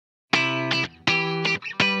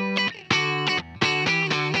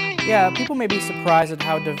Yeah, people may be surprised at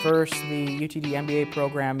how diverse the UTD MBA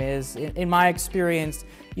program is. In my experience,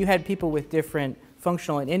 you had people with different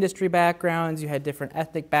functional and industry backgrounds, you had different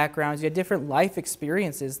ethnic backgrounds, you had different life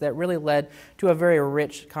experiences that really led to a very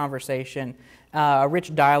rich conversation, a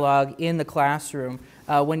rich dialogue in the classroom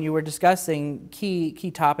when you were discussing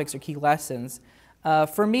key topics or key lessons.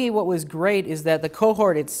 For me, what was great is that the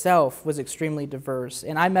cohort itself was extremely diverse,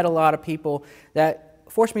 and I met a lot of people that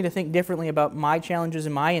forced me to think differently about my challenges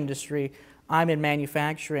in my industry. I'm in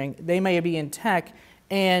manufacturing. They may be in tech,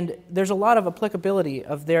 and there's a lot of applicability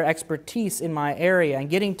of their expertise in my area, and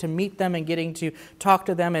getting to meet them and getting to talk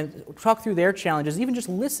to them and talk through their challenges, even just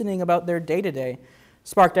listening about their day-to-day,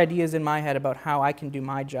 sparked ideas in my head about how I can do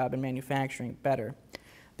my job in manufacturing better.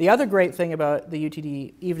 The other great thing about the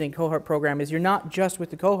UTD evening cohort program is you're not just with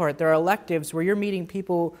the cohort. There are electives where you're meeting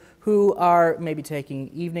people who are maybe taking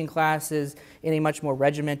evening classes in a much more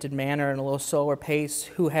regimented manner and a little slower pace,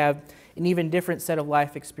 who have an even different set of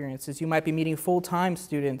life experiences. You might be meeting full-time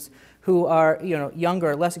students who are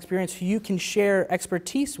younger, less experienced, who you can share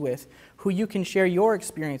expertise with, who you can share your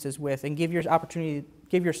experiences with, and give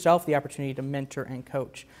yourself the opportunity to mentor and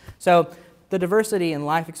coach. So the diversity in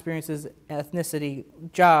life experiences, ethnicity,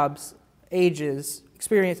 jobs, ages,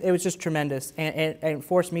 experience, it was just tremendous and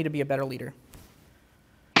forced me to be a better leader.